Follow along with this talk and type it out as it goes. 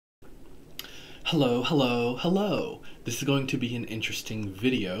Hello, hello, hello. This is going to be an interesting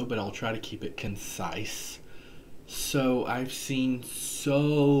video, but I'll try to keep it concise. So, I've seen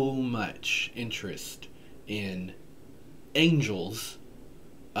so much interest in angels,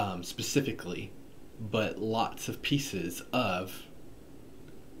 specifically, but lots of pieces of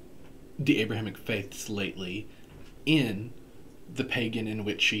the Abrahamic faiths lately in the pagan and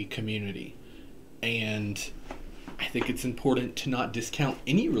witchy community. And I think it's important to not discount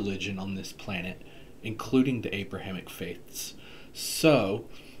any religion on this planet, including the Abrahamic faiths. So,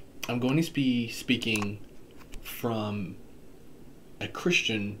 I'm going to be speaking from a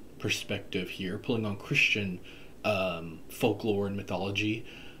Christian perspective here, pulling on Christian folklore and mythology,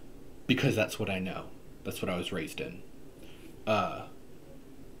 because that's what I know. That's what I was raised in. I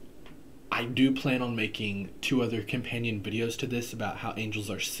do plan on making 2 other companion videos to this about how angels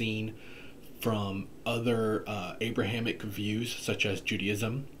are seen from other Abrahamic views, such as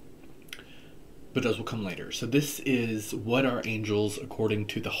Judaism, but those will come later. So this is what are angels according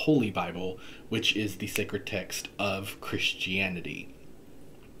to the Holy Bible, which is the sacred text of Christianity.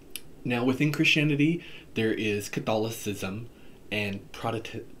 Now, within Christianity, there is Catholicism and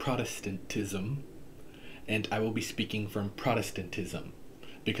Protestantism, and I will be speaking from Protestantism,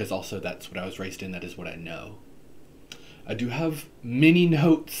 because also that's what I was raised in, that is what I know. I do have many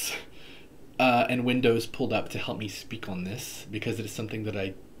notes and windows pulled up to help me speak on this, because it is something that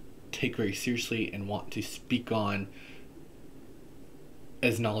I take very seriously and want to speak on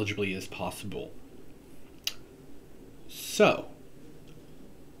as knowledgeably as possible. So,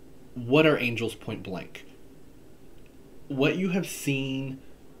 what are angels point blank? What you have seen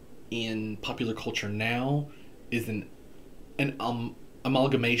in popular culture now is an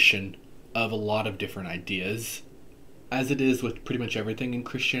amalgamation of a lot of different ideas, as it is with pretty much everything in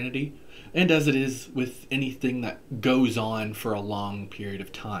Christianity, and as it is with anything that goes on for a long period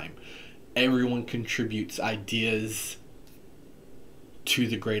of time. Everyone contributes ideas to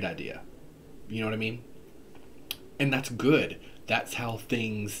the great idea. You know what I mean? And that's good. That's how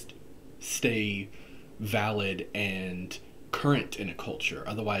things stay valid and current in a culture.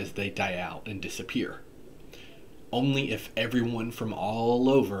 Otherwise, they die out and disappear. Only if everyone from all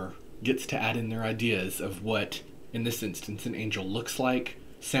over gets to add in their ideas of what, in this instance, an angel looks like,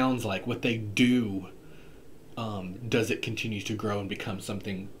 sounds like, what they do, does it continue to grow and become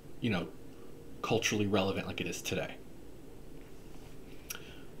something, culturally relevant like it is today.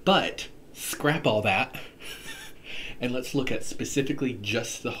 But scrap all that and let's look at specifically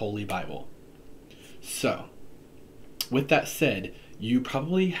just the Holy Bible. So, with that said, you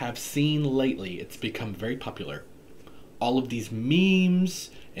probably have seen lately, it's become very popular, all of these memes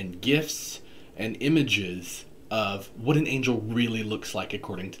and GIFs and images of what an angel really looks like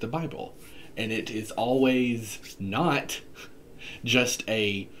according to the Bible. And it is always not just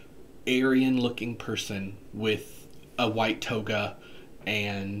a Aryan looking person with a white toga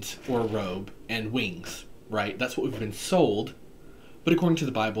or robe and wings, right? That's what we've been sold. But according to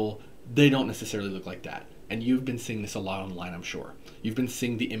the Bible, they don't necessarily look like that. And you've been seeing this a lot online, I'm sure. You've been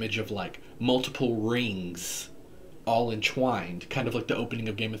seeing the image of like multiple rings all entwined, kind of like the opening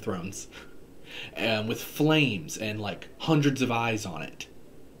of Game of Thrones. With flames and like hundreds of eyes on it.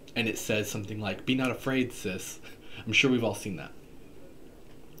 And it says something like, "Be not afraid, sis." I'm sure we've all seen that.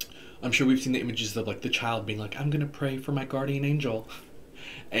 I'm sure we've seen the images of like the child being like, "I'm gonna pray for my guardian angel."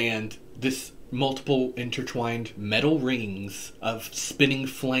 And this multiple intertwined metal rings of spinning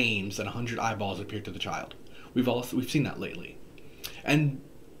flames and 100 eyeballs appear to the child. We've seen that lately. And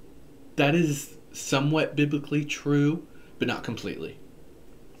that is somewhat biblically true, but not completely.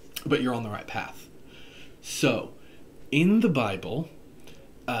 But you're on the right path. So, in the Bible,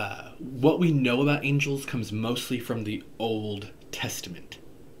 what we know about angels comes mostly from the Old Testament.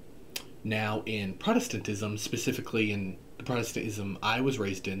 Now, in Protestantism, specifically in the Protestantism I was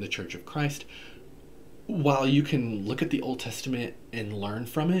raised in, the Church of Christ, while you can look at the Old Testament and learn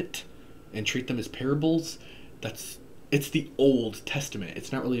from it and treat them as parables, it's the Old Testament.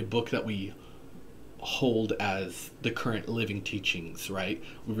 It's not really a book that we hold as the current living teachings, right?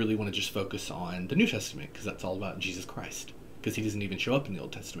 We really want to just focus on the New Testament, because that's all about Jesus Christ, because he doesn't even show up in the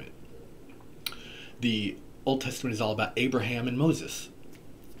Old Testament. The Old Testament is all about Abraham and Moses,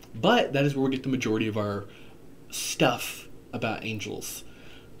 but that is where we get the majority of our stuff about angels.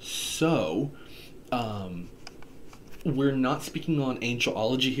 So we're not speaking on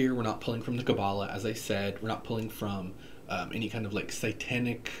angelology here. We're not pulling from the Kabbalah, as I said. We're not pulling from any kind of like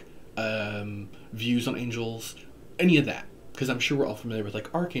satanic views on angels, any of that, because I'm sure we're all familiar with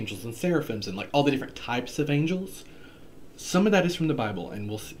like archangels and seraphims and like all the different types of angels. Some of that is from the Bible, and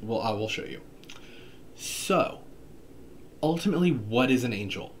I will show you. So, ultimately, what is an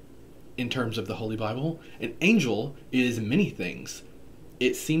angel? in terms of the Holy Bible. An angel is many things.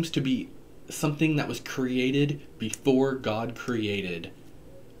 It seems to be something that was created before God created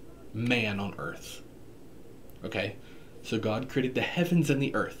man on earth. Okay? So God created the heavens and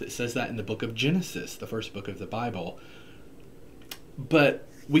the earth. It says that in the book of Genesis, the first book of the Bible. But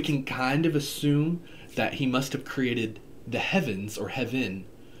we can kind of assume that he must have created the heavens, or heaven,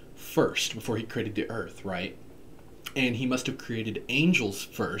 first before he created the earth, right? And he must have created angels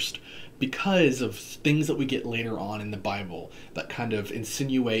first because of things that we get later on in the Bible that kind of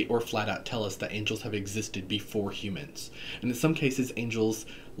insinuate or flat out tell us that angels have existed before humans. And in some cases, angels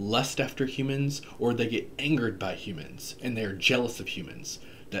lust after humans, or they get angered by humans and they're jealous of humans.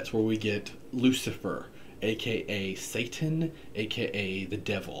 That's where we get Lucifer, aka Satan, aka the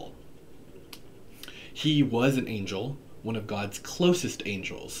devil. He was an angel, one of God's closest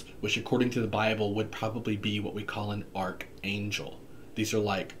angels, which according to the Bible would probably be what we call an archangel. These are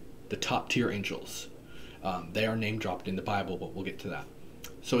like the top tier angels. They are name dropped in the Bible, but we'll get to that.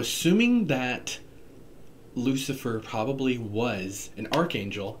 So assuming that Lucifer probably was an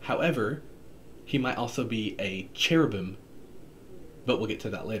archangel, however, he might also be a cherubim, but we'll get to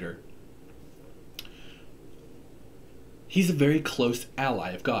that later. He's a very close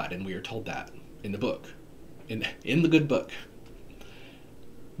ally of God, and we are told that in the book. In the good book.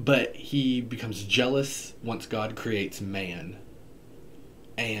 But he becomes jealous once God creates man,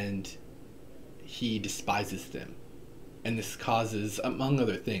 and he despises them. And this causes, among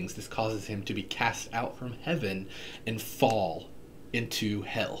other things, this causes him to be cast out from heaven and fall into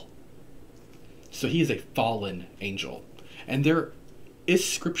hell. So he is a fallen angel. And there is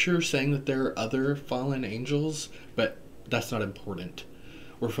scripture saying that there are other fallen angels, but that's not important.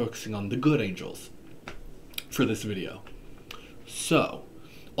 We're focusing on the good angels for this video. So,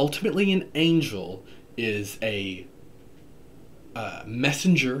 ultimately an angel is a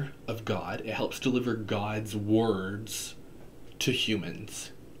messenger of God. It helps deliver God's words to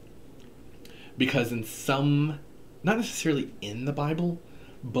humans. Because in some, not necessarily in the Bible,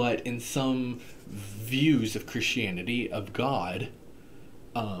 but in some views of Christianity, of God,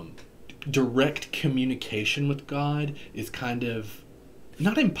 direct communication with God is kind of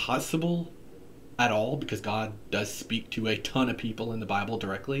not impossible at all, because God does speak to a ton of people in the Bible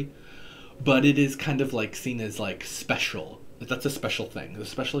directly, but it is kind of like seen as like special. That's a special thing, a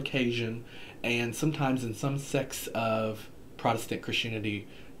special occasion. And sometimes in some sects of Protestant Christianity,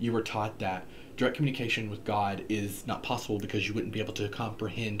 you were taught that direct communication with God is not possible because you wouldn't be able to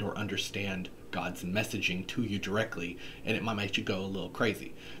comprehend or understand God's messaging to you directly, and it might make you go a little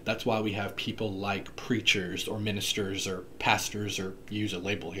crazy. That's why we have people like preachers or ministers or pastors, or use a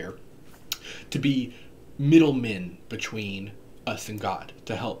label here, to be middlemen between us and God,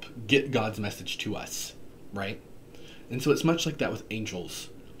 to help get God's message to us, right? And so it's much like that with angels.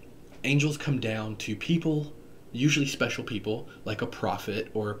 Angels come down to people, usually special people, like a prophet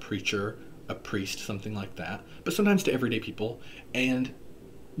or a preacher, a priest, something like that, but sometimes to everyday people, and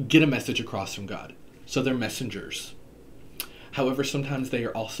get a message across from God. So they're messengers. However, sometimes they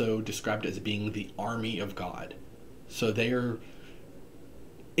are also described as being the army of God. So they are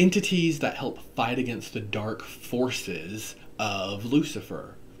entities that help fight against the dark forces of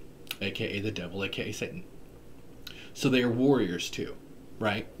Lucifer, aka the devil, aka Satan. So they are warriors too,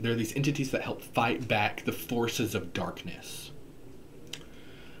 right? They're these entities that help fight back the forces of darkness.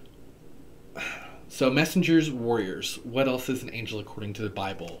 So messengers, warriors. What else is an angel according to the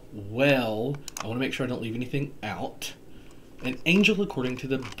Bible? Well, I want to make sure I don't leave anything out. An angel according to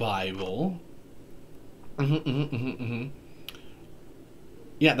the Bible.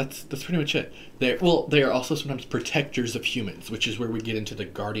 Yeah, that's pretty much it. They are also sometimes protectors of humans, which is where we get into the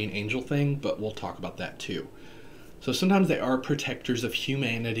guardian angel thing, but we'll talk about that too. So sometimes they are protectors of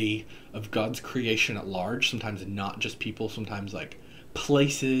humanity, of God's creation at large, sometimes not just people, sometimes like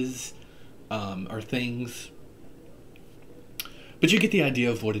places or things. But you get the idea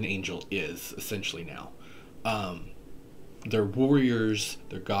of what an angel is, essentially now. They're warriors,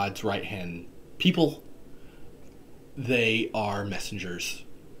 they're God's right-hand people. They are messengers.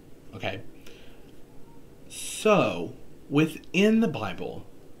 Okay? So, within the Bible,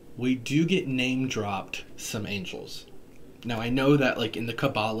 we do get name-dropped some angels. Now, I know that like in the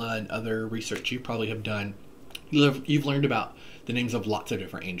Kabbalah and other research you probably have done, you've learned about the names of lots of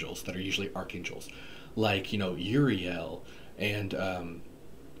different angels that are usually archangels. Like, Uriel and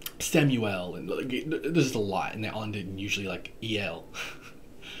Samuel, and there's a lot, and they all ended in usually like El.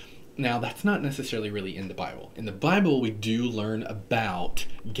 Now, that's not necessarily really in the Bible. In the Bible, we do learn about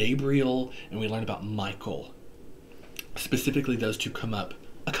Gabriel, and we learn about Michael. Specifically, those two come up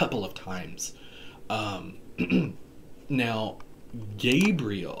a couple of times. Now,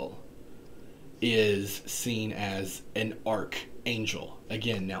 Gabriel is seen as an archangel.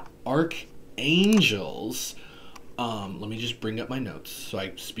 Again, now archangels, let me just bring up my notes so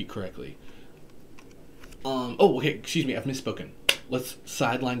I speak correctly. Okay, excuse me, I've misspoken. Let's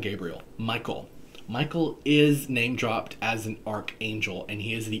sideline Gabriel. Michael. Michael is name dropped as an archangel, and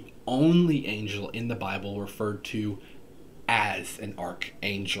he is the only angel in the Bible referred to as an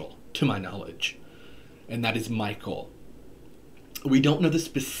archangel, to my knowledge. And that is Michael. We don't know the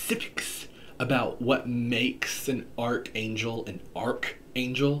specifics about what makes an archangel,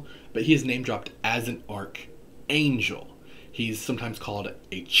 but he is name dropped as an archangel. He's sometimes called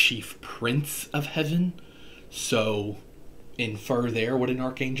a chief prince of heaven. So infer there what an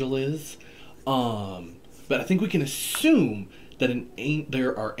archangel is. But I think we can assume that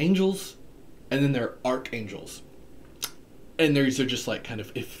there are angels and then there are archangels. And these are just like kind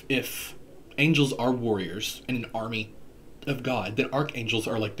of, if angels are warriors in an army of God, then archangels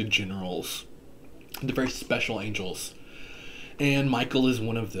are like the generals, the very special angels. And Michael is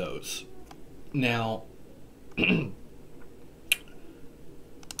one of those. Now,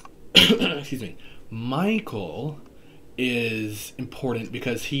 excuse me, Michael is important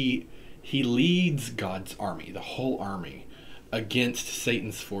because he leads God's army, the whole army, against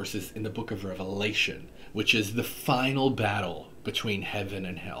Satan's forces in the book of Revelation, which is the final battle between heaven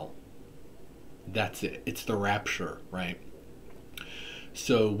and hell. That's it. It's the rapture, right?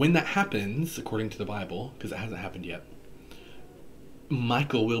 So when that happens, according to the Bible, because it hasn't happened yet,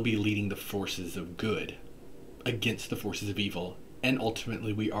 Michael will be leading the forces of good against the forces of evil. And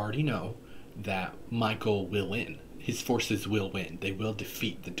ultimately, we already know that Michael will win. His forces will win. They will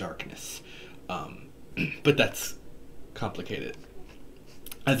defeat the darkness. But that's complicated,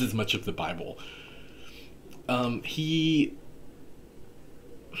 as is much of the Bible. I'm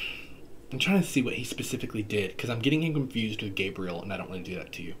trying to see what he specifically did, because I'm getting him confused with Gabriel, and I don't want to do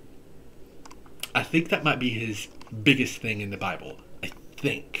that to you. I think that might be his biggest thing in the Bible. I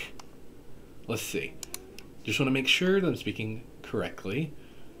think. Let's see. Just want to make sure that I'm speaking correctly.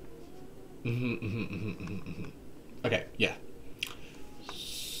 Okay, yeah.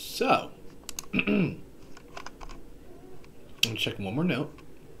 So, I'm checking one more note.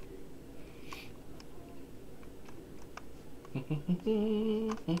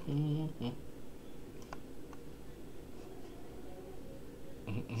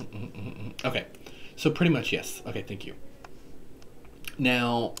 Okay, so pretty much yes. Okay, thank you.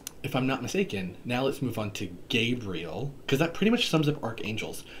 Now, if I'm not mistaken, now let's move on to Gabriel, because that pretty much sums up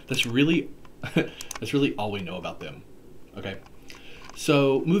archangels. That's really all we know about them. Okay,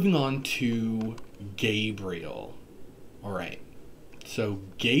 so moving on to Gabriel. All right, so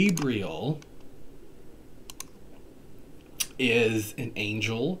Gabriel is an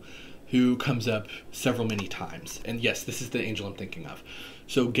angel who comes up many times. And yes, this is the angel I'm thinking of.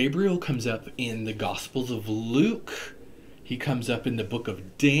 So Gabriel comes up in the Gospels of Luke. He comes up in the book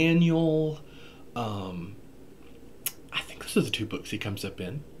of Daniel. I think those are the two books he comes up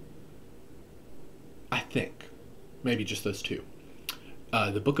in. I think. Maybe just those two.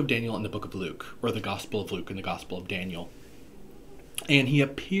 The book of Daniel and the book of Luke. Or the Gospel of Luke and the Gospel of Daniel. And he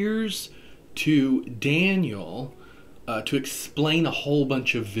appears to Daniel to explain a whole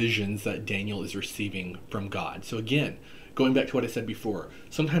bunch of visions that Daniel is receiving from God. So again, going back to what I said before,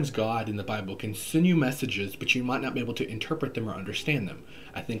 sometimes God in the Bible can send you messages, but you might not be able to interpret them or understand them.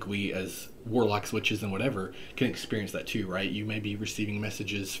 I think we as warlocks, witches, and whatever can experience that too, right? You may be receiving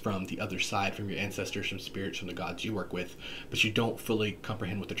messages from the other side, from your ancestors, from spirits, from the gods you work with, but you don't fully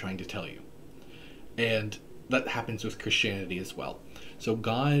comprehend what they're trying to tell you. And that happens with Christianity as well. So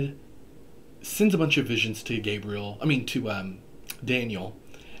God sends a bunch of visions to Daniel,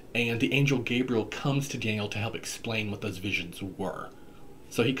 and the angel Gabriel comes to Daniel to help explain what those visions were.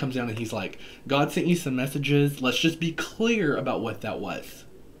 So he comes down and he's like, God sent you some messages. Let's just be clear about what that was.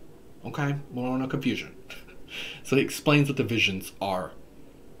 Okay? We don't want no confusion. So he explains what the visions are.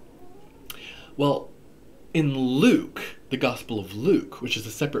 Well, in Luke, the Gospel of Luke, which is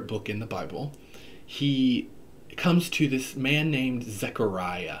a separate book in the Bible, he comes to this man named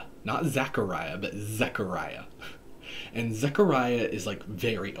Zechariah. Not Zachariah, but Zechariah. And Zechariah is like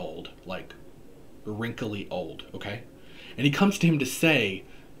very old, like wrinkly old, okay? And he comes to him to say,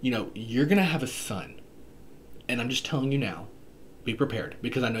 you're going to have a son. And I'm just telling you now, be prepared.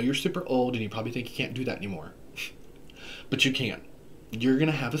 Because I know you're super old and you probably think you can't do that anymore. But you can. You're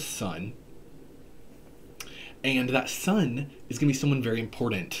going to have a son. And that son is going to be someone very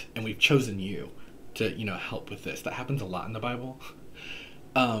important. And we've chosen you to, help with this. That happens a lot in the Bible.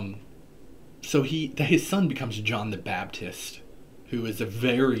 So his son becomes John the Baptist, who is a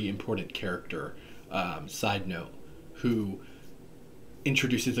very important character, side note, who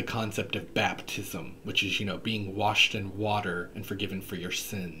introduces the concept of baptism, which is, being washed in water and forgiven for your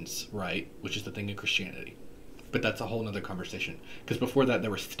sins, right? Which is the thing in Christianity. But that's a whole nother conversation. Because before that, they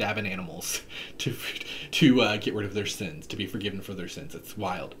were stabbing animals to get rid of their sins, to be forgiven for their sins. It's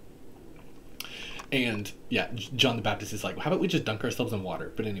wild. And yeah, John the Baptist is like, well, how about we just dunk ourselves in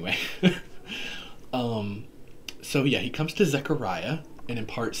water? But anyway. So yeah, he comes to Zechariah and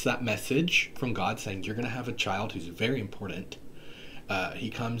imparts that message from God saying, you're going to have a child who's very important. He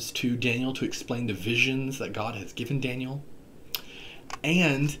comes to Daniel to explain the visions that God has given Daniel.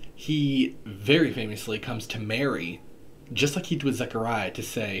 And he very famously comes to Mary, just like he did with Zechariah, to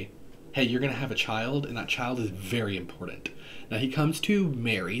say, hey, you're going to have a child, and that child is very important. Now he comes to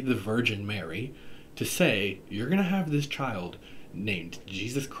Mary, the Virgin Mary, to say, you're going to have this child named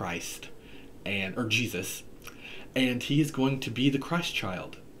Jesus Christ, or Jesus, and he is going to be the Christ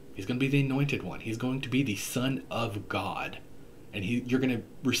child. He's going to be the anointed one. He's going to be the Son of God. And you're going to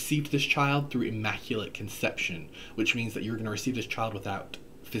receive this child through immaculate conception, which means that you're going to receive this child without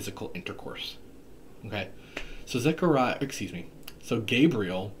physical intercourse. Okay? So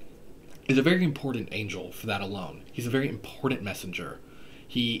Gabriel is a very important angel for that alone. He's a very important messenger.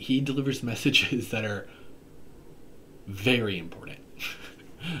 He delivers messages that are very important.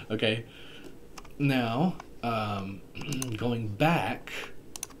 Okay? Now, going back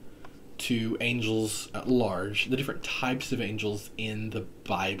to angels at large, the different types of angels in the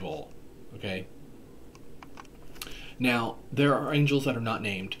Bible, okay? Now, there are angels that are not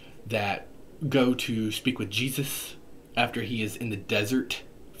named that go to speak with Jesus after he is in the desert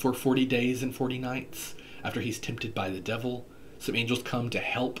for 40 days and 40 nights, after he's tempted by the devil. Some angels come to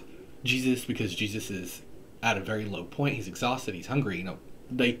help Jesus because Jesus is at a very low point. He's exhausted, he's hungry,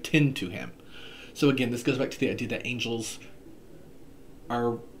 they tend to him. So again, this goes back to the idea that angels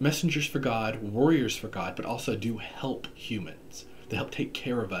are messengers for God, warriors for God, but also do help humans. They help take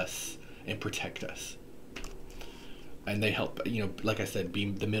care of us and protect us. And they help, like I said, be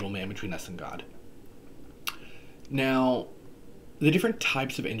the middleman between us and God. Now, the different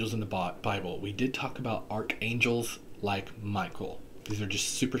types of angels in the Bible, we did talk about archangels like Michael. These are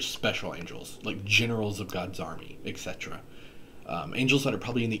just super special angels, like generals of God's army, etc. Angels that are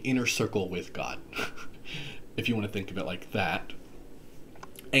probably in the inner circle with God, if you want to think of it like that.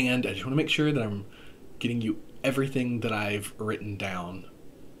 And I just want to make sure that I'm getting you everything that I've written down.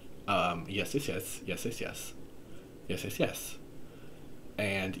 Yes.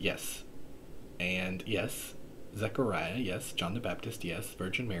 And yes. And yes. Zechariah, yes. John the Baptist, yes.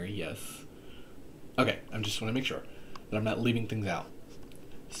 Virgin Mary, yes. Okay, I just want to make sure that I'm not leaving things out.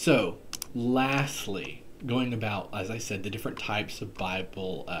 So, lastly, going about, as I said, the different types of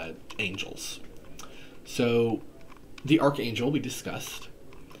Bible angels. So, the archangel we discussed.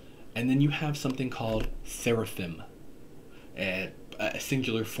 And then you have something called seraphim. A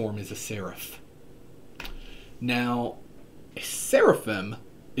singular form is a seraph. Now, a seraphim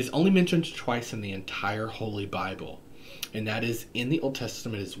is only mentioned twice in the entire Holy Bible. And that is in the Old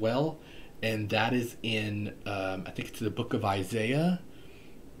Testament as well. And that is in, I think it's the book of Isaiah.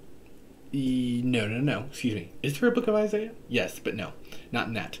 No. Excuse me. Is there a book of Isaiah? Yes, but no. Not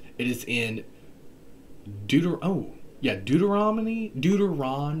in that. It is in Deuteronomy,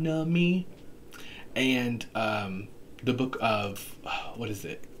 and the book of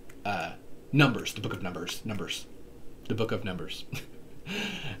Numbers, the book of Numbers,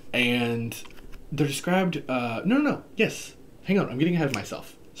 and they're described. Yes, hang on, I'm getting ahead of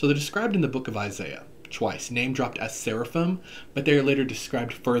myself. So they're described in the book of Isaiah twice, name dropped as seraphim, but they are later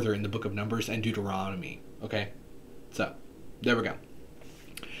described further in the book of Numbers and Deuteronomy. Okay, so there we go.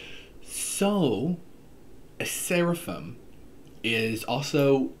 So a seraphim is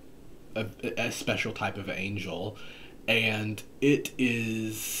also a special type of angel, and it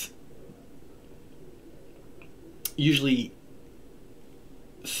is usually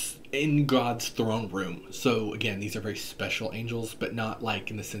in God's throne room. So again, these are very special angels, but not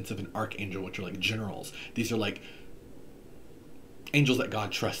like in the sense of an archangel, which are like generals. These are like angels that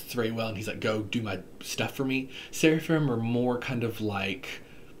God trusts very well, and he's like, go do my stuff for me. Seraphim are more kind of like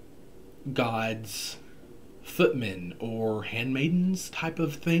God's footmen or handmaidens type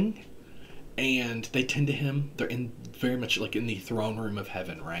of thing, and they tend to him. They're in very much like in the throne room of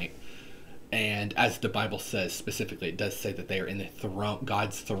heaven, right? And as the Bible says specifically, it does say that they are in the throne,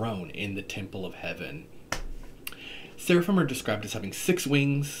 God's throne in the temple of heaven. Seraphim are described as having 6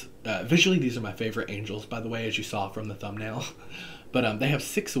 wings. Visually, these are my favorite angels, by the way, as you saw from the thumbnail. But they have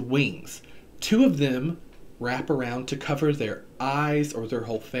 6 wings. 2 of them wrap around to cover their eyes or their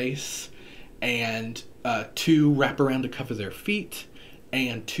whole face, and 2 wrap around to cover their feet,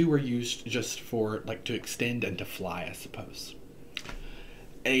 and 2 are used just for like to extend and to fly, I suppose.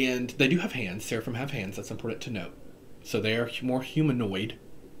 And they do have hands. Seraphim have hands. That's important to note. So they are more humanoid.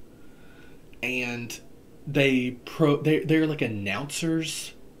 And they're like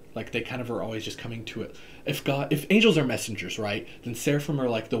announcers. Like they kind of are always just coming to it. If angels are messengers, right? Then seraphim are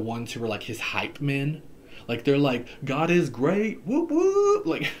like the ones who are like his hype men. Like they're like, God is great, whoop whoop.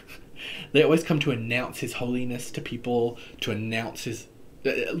 Like they always come to announce his holiness to people, to announce his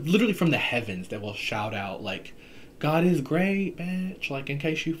literally from the heavens they will shout out like, God is great, bitch, like in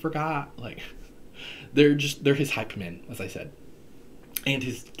case you forgot. Like they're his hype men, as I said. And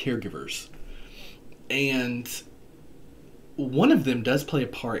his caregivers. And one of them does play a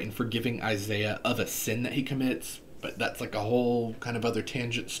part in forgiving Isaiah of a sin that he commits, but that's like a whole kind of other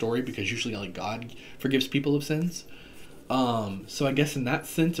tangent story because usually like God forgives people of sins. So I guess in that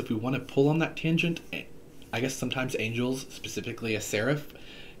sense, if we want to pull on that tangent, I guess sometimes angels, specifically a seraph,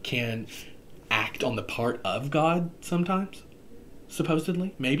 can act on the part of God sometimes,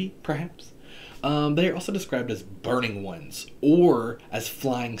 supposedly, maybe, perhaps. They are also described as burning ones or as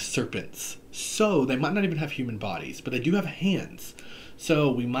flying serpents. So they might not even have human bodies, but they do have hands. So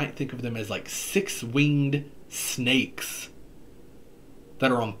we might think of them as like 6-winged snakes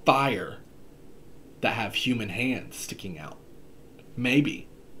that are on fire that have human hands sticking out. Maybe,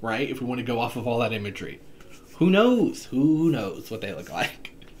 right? If we want to go off of all that imagery. Who knows? Who knows what they look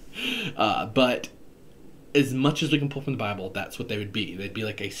like? But as much as we can pull from the Bible, that's what they would be. They'd be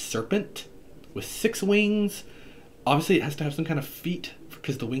like a serpent with 6 wings. Obviously, it has to have some kind of feet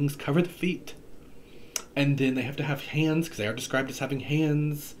because the wings cover the feet. And then they have to have hands because they are described as having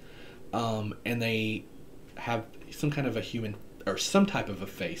hands. And they have some kind of a human or some type of a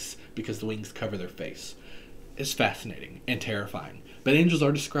face because the wings cover their face. It's fascinating and terrifying. But angels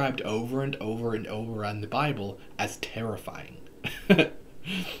are described over and over and over in the Bible as terrifying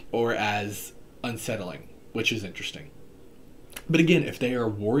or as unsettling, which is interesting. But again, if they are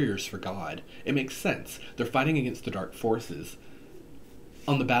warriors for God, it makes sense. They're fighting against the dark forces.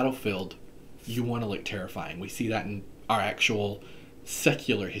 On the battlefield, you want to look terrifying. We see that in our actual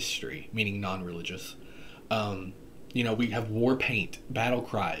secular history, meaning non-religious. We have war paint, battle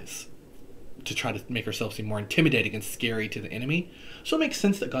cries, to try to make ourselves seem more intimidating and scary to the enemy. So it makes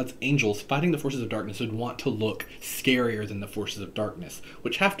sense that God's angels fighting the forces of darkness would want to look scarier than the forces of darkness,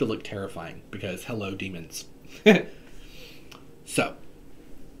 which have to look terrifying because, hello, demons. So,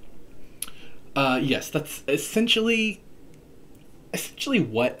 yes, that's essentially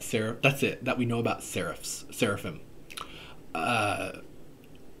what that's it, that we know about seraphim.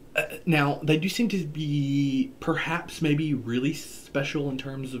 Now, they do seem to be perhaps maybe really special in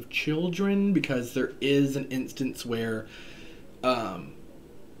terms of children, because there is an instance where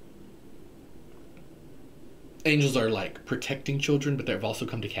angels are like protecting children, but they've also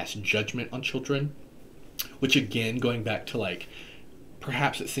come to cast judgment on children. Which again, going back to like,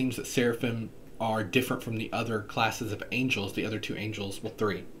 perhaps it seems that seraphim are different from the other classes of angels, the other 2 angels, well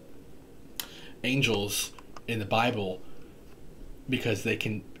 3 angels in the Bible, because they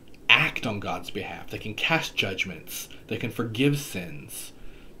can act on God's behalf. They can cast judgments. They can forgive sins.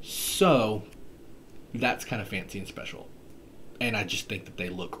 So that's kind of fancy and special. And I just think that they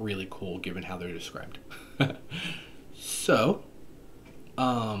look really cool given how they're described. So,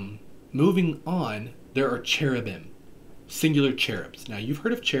 moving on, there are cherubim, singular cherubs. Now, you've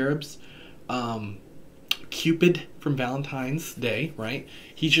heard of cherubs. Cupid from Valentine's Day, right?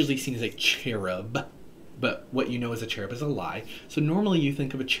 He's usually seen as a cherub, but what you know as a cherub is a lie. So normally you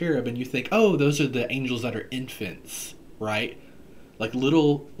think of a cherub and you think, oh, those are the angels that are infants, right? Like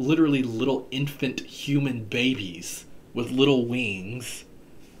literally little infant human babies with little wings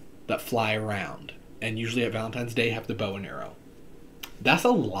that fly around. And usually at Valentine's Day have the bow and arrow. That's a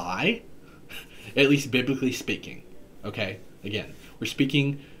lie. At least biblically speaking, okay? Again, we're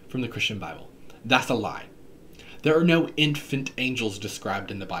speaking from the Christian Bible. That's a lie. There are no infant angels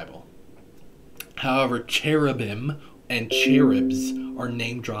described in the Bible. However, cherubim and cherubs are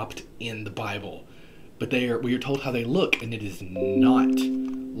name dropped in the Bible. But we are told how they look, and it is not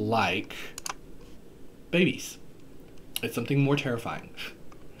like babies. It's something more terrifying.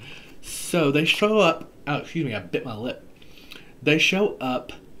 So they show up, oh, excuse me, I bit my lip. They show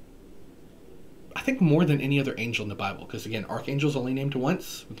up, I think, more than any other angel in the Bible. Because again, archangel's only named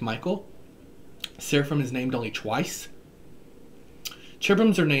once with Michael. Seraphim is named only twice.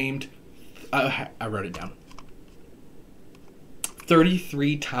 Cherubims are named, I wrote it down,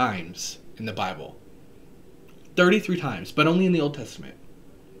 33 times in the Bible. 33 times, but only in the Old Testament.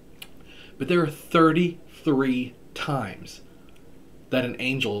 But there are 33 times that an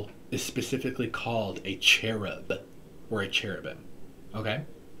angel is specifically called a cherub or a cherubim. Okay?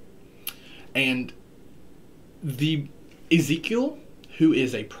 And the Ezekiel, who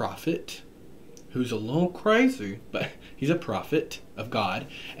is a prophet, who's a little crazy, but he's a prophet of God.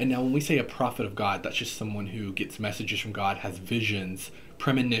 And now when we say a prophet of God, that's just someone who gets messages from God, has visions,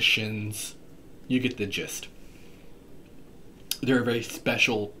 premonitions. You get the gist. They're a very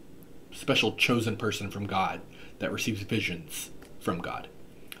special chosen person from God that receives visions from God.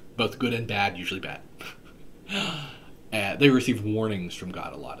 Both good and bad, usually bad. They receive warnings from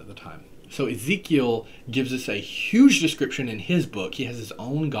God a lot of the time. So Ezekiel gives us a huge description in his book. He has his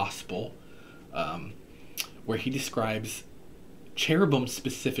own gospel, where he describes cherubim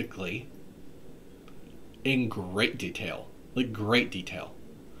specifically in great detail. Like great detail.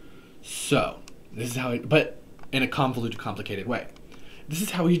 So, this is how but in a convoluted, complicated way. This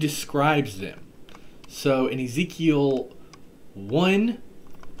is how he describes them. So in Ezekiel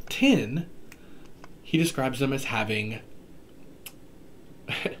 1:10, he describes them as having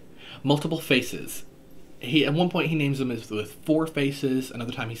multiple faces. At one point he names them as with 4 faces.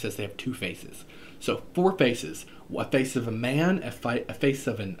 Another time he says they have 2 faces. So 4 faces: a face of a man, a face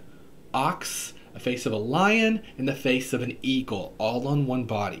of an ox, a face of a lion, and the face of an eagle, all on one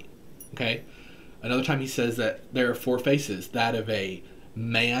body. Okay. Another time he says that there are 4 faces: that of a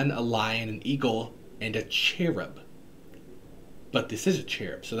man, a lion, an eagle, and a cherub. But this is a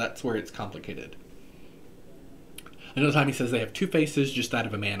cherub, so that's where it's complicated. Another time he says they have 2 faces, just that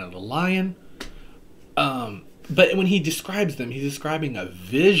of a man and a lion. But when he describes them, he's describing a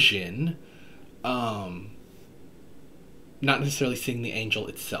vision, not necessarily seeing the angel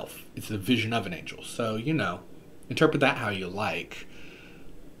itself. It's the vision of an angel. So, interpret that how you like.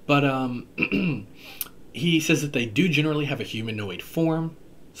 But he says that they do generally have a humanoid form.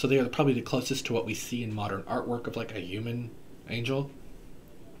 So they are probably the closest to what we see in modern artwork of like a human angel.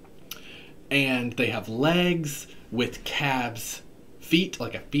 And they have legs with calves' feet,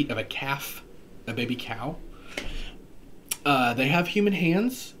 like a feet of a calf, a baby cow. They have human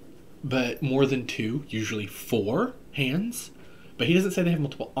hands, but more than 2, usually 4 hands. But he doesn't say they have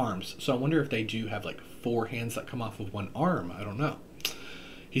multiple arms. So I wonder if they do have like 4 hands that come off of 1 arm. I don't know.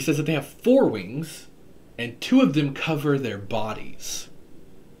 He says that they have 4 wings, and 2 of them cover their bodies.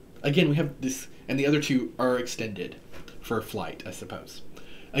 Again, we have this, and the other 2 are extended for flight, I suppose.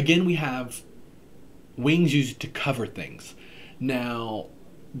 Again, we have wings used to cover things. Now,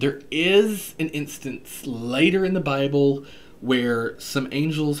 there is an instance later in the Bible where some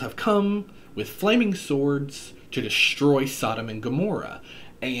angels have come with flaming swords to destroy Sodom and Gomorrah.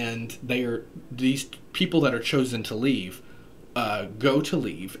 And these people that are chosen to leave, go to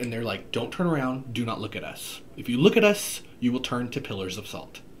leave, and they're like, don't turn around, do not look at us. If you look at us, you will turn to pillars of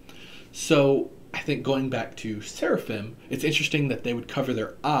salt. So I think going back to seraphim, it's interesting that they would cover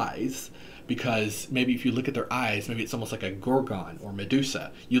their eyes, because maybe if you look at their eyes, maybe it's almost like a Gorgon or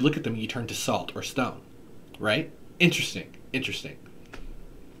Medusa. You look at them and you turn to salt or stone, right? Interesting.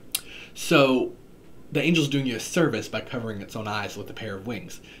 So the angel's doing you a service by covering its own eyes with a pair of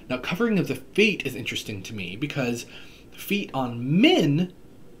wings. Now, covering of the feet is interesting to me, because feet on men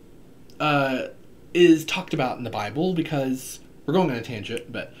is talked about in the Bible, because we're going on a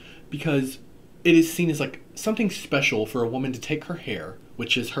tangent, but because it is seen as like something special for a woman to take her hair,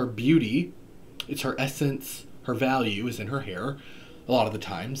 which is her beauty, it's her essence, her value is in her hair. A lot of the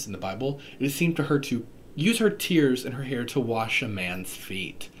times in the Bible, it is seen to her to use her tears and her hair to wash a man's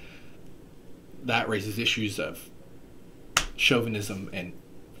feet. That raises issues of chauvinism and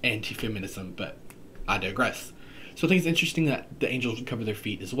anti-feminism, but I digress. So I think it's interesting that the angels would cover their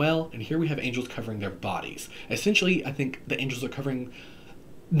feet as well, and here we have angels covering their bodies. Essentially, I think the angels are covering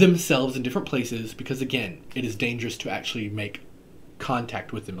themselves in different places, because again, it is dangerous to actually make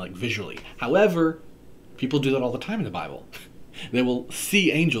contact with them, like visually. However, people do that all the time in the Bible. They will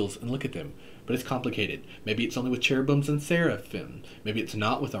see angels and look at them, but it's complicated. Maybe it's only with cherubims and seraphim. Maybe it's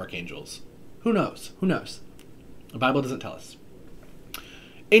not with archangels. Who knows? The Bible doesn't tell us.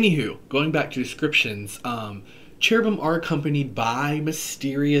 Anywho, going back to descriptions, cherubim are accompanied by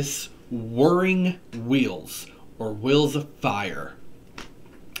mysterious whirring wheels, or wheels of fire.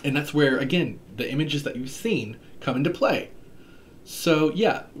 And that's where, again, the images that you've seen come into play. So,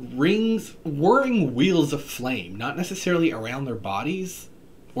 yeah, whirring wheels of flame, not necessarily around their bodies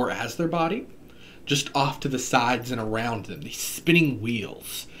or as their body, just off to the sides and around them. These spinning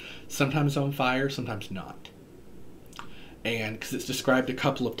wheels, sometimes on fire, sometimes not. And because it's described a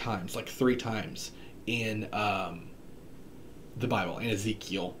couple of times, like 3 times in the Bible, in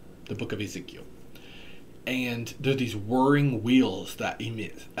Ezekiel, the book of Ezekiel. And there are these whirring wheels that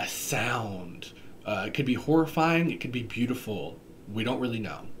emit a sound. It could be horrifying, it could be beautiful. We don't really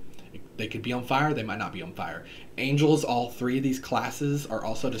know. They could be on fire, they might not be on fire. Angels, all 3 of these classes, are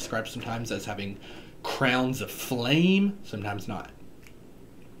also described sometimes as having crowns of flame, sometimes not.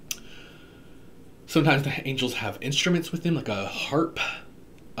 Sometimes the angels have instruments with them, like a harp,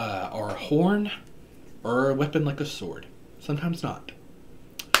 or a horn, or a weapon like a sword. Sometimes not.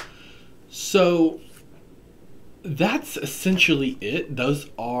 So that's essentially it. Those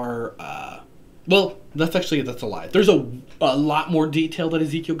are, that's a lie. There's a lot more detail that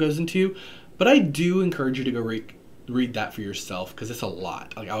Ezekiel goes into, but I do encourage you to go read that for yourself, because it's a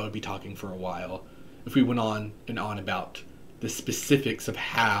lot. Like, I would be talking for a while if we went on and on about the specifics of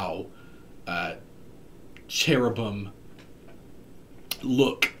how cherubim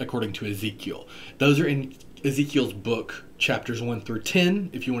look according to Ezekiel. Those are in Ezekiel's book, chapters 1 through 10,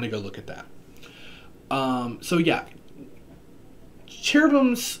 if you want to go look at that. So yeah,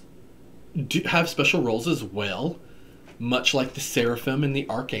 cherubims do have special roles as well, much like the seraphim and the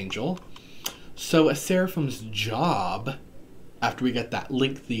archangel. So a seraphim's job, after we get that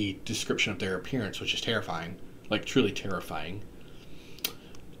lengthy description of their appearance, which is terrifying, like truly terrifying,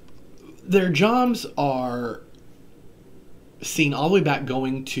 their jobs are seen all the way back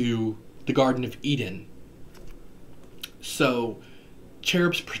going to the Garden of Eden. So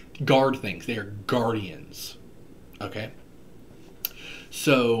cherubs guard things. They are guardians. Okay?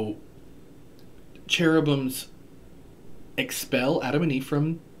 So cherubims expel Adam and Eve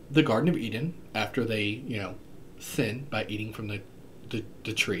from the Garden of Eden after they, sin by eating from the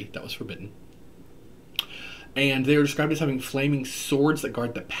tree that was forbidden. And they are described as having flaming swords that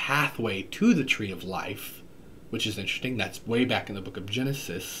guard the pathway to the tree of life, which is interesting. That's way back in the book of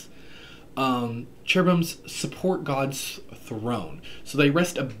Genesis. Cherubims support God's throne. So they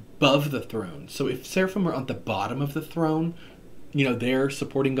rest above the throne. So if seraphim are on the bottom of the throne, they're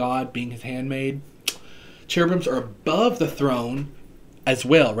supporting God, being his handmaid. Cherubims are above the throne as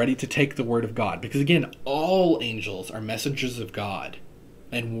well, ready to take the word of God. Because again, all angels are messengers of God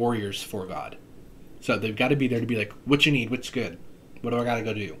and warriors for God. So they've got to be there to be like, what you need, what's good, what do I got to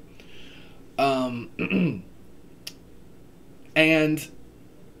go do?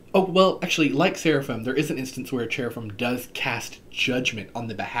 Actually, like seraphim, there is an instance where a cherubim does cast judgment on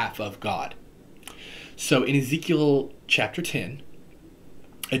the behalf of God. So in Ezekiel chapter 10,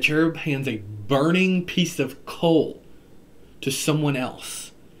 a cherub hands a burning piece of coal to someone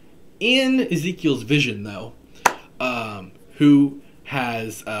else. In Ezekiel's vision, though, who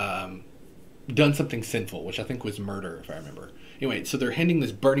has done something sinful, which I think was murder, if I remember. Anyway, so they're handing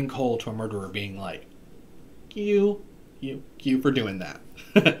this burning coal to a murderer, being like, you for doing that.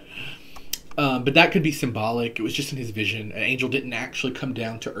 But that could be symbolic. It was just in his vision. An angel didn't actually come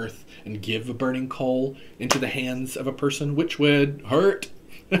down to earth and give a burning coal into the hands of a person, which would hurt.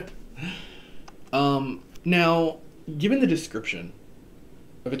 Now, given the description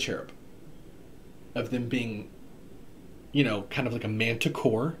of a cherub, of them being, kind of like a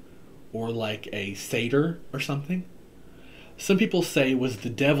manticore, or like a satyr or something, some people say, was the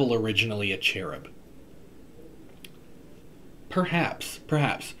devil originally a cherub? Perhaps.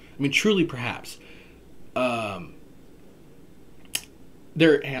 I mean, truly perhaps. I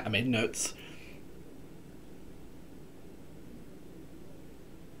made notes.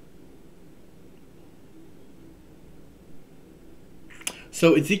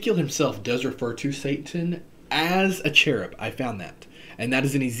 So Ezekiel himself does refer to Satan as a cherub. I found that. And that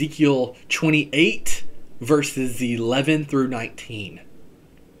is in Ezekiel 28, verses 11 through 19.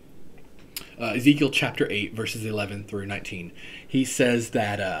 Ezekiel chapter 8, verses 11 through 19. He says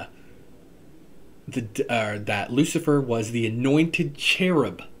that that Lucifer was the anointed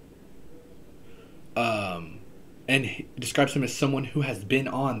cherub. And he describes him as someone who has been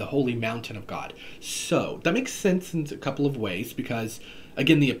on the holy mountain of God. So that makes sense in a couple of ways, because,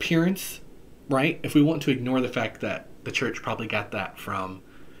 again, the appearance, right? If we want to ignore the fact that the church probably got that from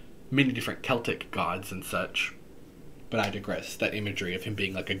many different Celtic gods and such. But I digress, that imagery of him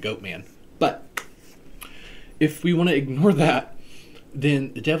being like a goat man. But if we want to ignore that,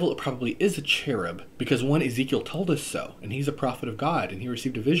 then the devil probably is a cherub, because one, Ezekiel told us so, and he's a prophet of God, and he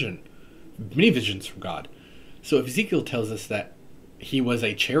received a vision, many visions from God. So if Ezekiel tells us that he was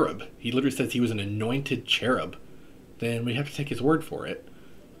a cherub, he literally says he was an anointed cherub, then we have to take his word for it.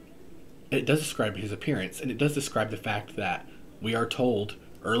 It does describe his appearance, and it does describe the fact that we are told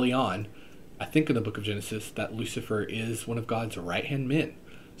early on, I think in the book of Genesis, that Lucifer is one of God's right-hand men.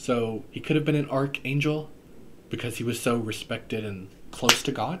 So he could have been an archangel because he was so respected and close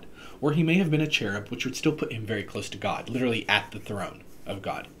to God, or he may have been a cherub, which would still put him very close to God, literally at the throne of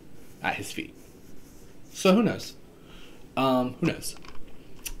God, at his feet. So who knows? Who knows?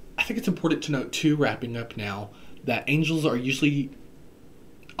 I think it's important to note, too, wrapping up now, that angels are usually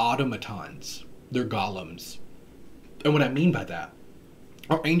automatons. They're golems. And what I mean by that,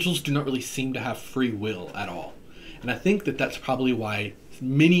 our angels do not really seem to have free will at all. And I think that that's probably why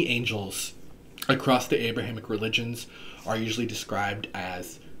many angels across the Abrahamic religions are usually described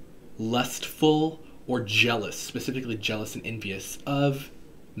as lustful or jealous, specifically jealous and envious of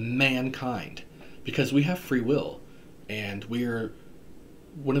mankind, because we have free will, and we're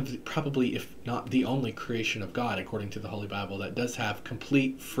one of the, probably, if not the only creation of God, according to the Holy Bible, that does have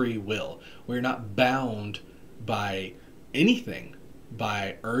complete free will. We're not bound by anything,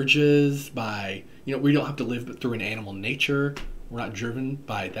 by urges, by, we don't have to live through an animal nature. We're not driven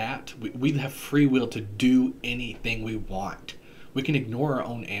by that. We have free will to do anything we want. We can ignore our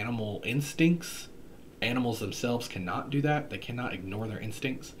own animal instincts. Animals themselves cannot do that. They cannot ignore their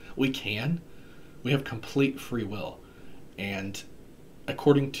instincts. We can. We have complete free will. And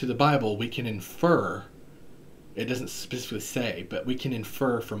according to the Bible, we can infer, it doesn't specifically say, but we can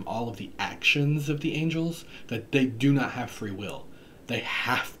infer from all of the actions of the angels that they do not have free will. They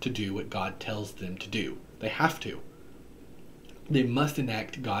have to do what God tells them to do. They have to. They must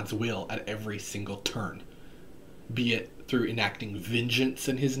enact God's will at every single turn, be it through enacting vengeance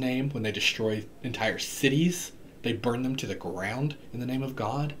in his name when they destroy entire cities. They burn them to the ground in the name of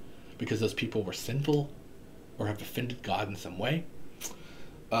God because those people were sinful or have offended God in some way.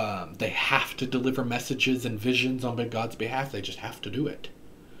 They have to deliver messages and visions on God's behalf. They just have to do it.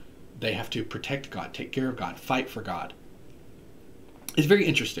 They have to protect God, take care of God, fight for God. It's very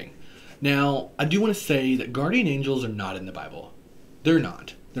interesting. Now, I do want to say that guardian angels are not in the Bible. They're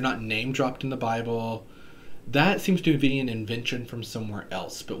not. They're not name dropped in the Bible. That seems to be an invention from somewhere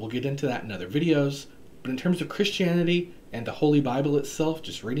else, but we'll get into that in other videos. But in terms of Christianity and the Holy Bible itself,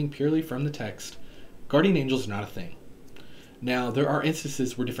 just reading purely from the text, guardian angels are not a thing. Now, there are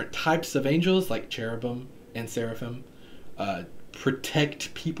instances where different types of angels, like cherubim and seraphim,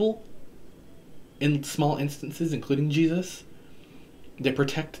 protect people in small instances, including Jesus. They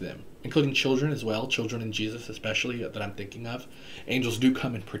protect them, including children as well, children and Jesus especially, that I'm thinking of. Angels do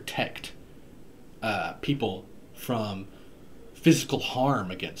come and protect people from physical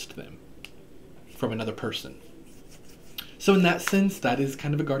harm against them from another person. So in that sense, that is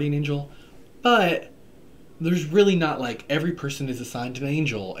kind of a guardian angel, but there's really not like every person is assigned an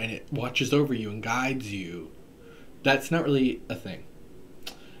angel and it watches over you and guides you. That's not really a thing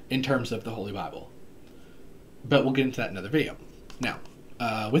in terms of the Holy Bible, but we'll get into that in another video. Now,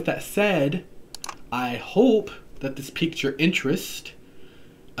 with that said, I hope that this piqued your interest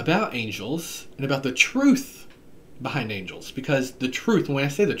about angels and about the truth behind angels, because the truth, when I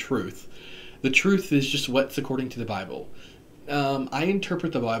say the truth is just what's according to the Bible. I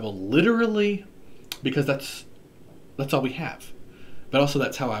interpret the Bible literally because that's all we have, but also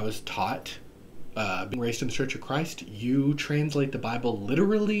that's how I was taught. Being raised in the Church of Christ, you translate the Bible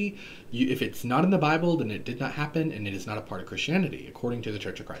literally. If it's not in the Bible, then it did not happen, and it is not a part of Christianity, according to the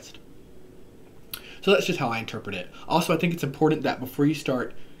Church of Christ. So that's just how I interpret it. Also, I think it's important that before you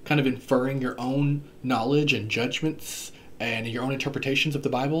start kind of inferring your own knowledge and judgments and your own interpretations of the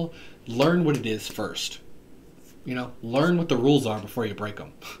Bible, learn what it is first. Learn what the rules are before you break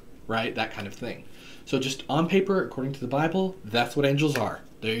them, right? That kind of thing. So just on paper, according to the Bible, that's what angels are.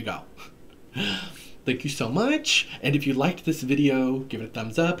 There you go. Thank you so much. And if you liked this video, give it a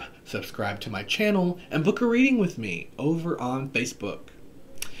thumbs up, subscribe to my channel, and book a reading with me over on Facebook.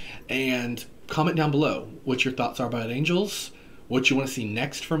 And comment down below what your thoughts are about angels, what you want to see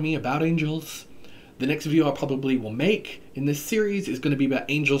next from me about angels. The next video I probably will make in this series is going to be about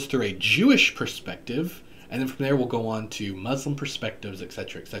angels through a Jewish perspective, and then from there we'll go on to Muslim perspectives,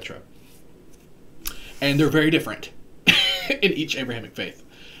 etc., etc. And they're very different in each Abrahamic faith.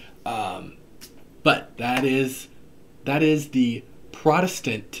 But that is the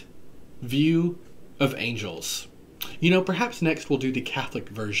Protestant view of angels. Perhaps next we'll do the Catholic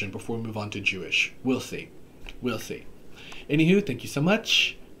version before we move on to Jewish. We'll see. Anywho, thank you so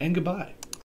much, and goodbye.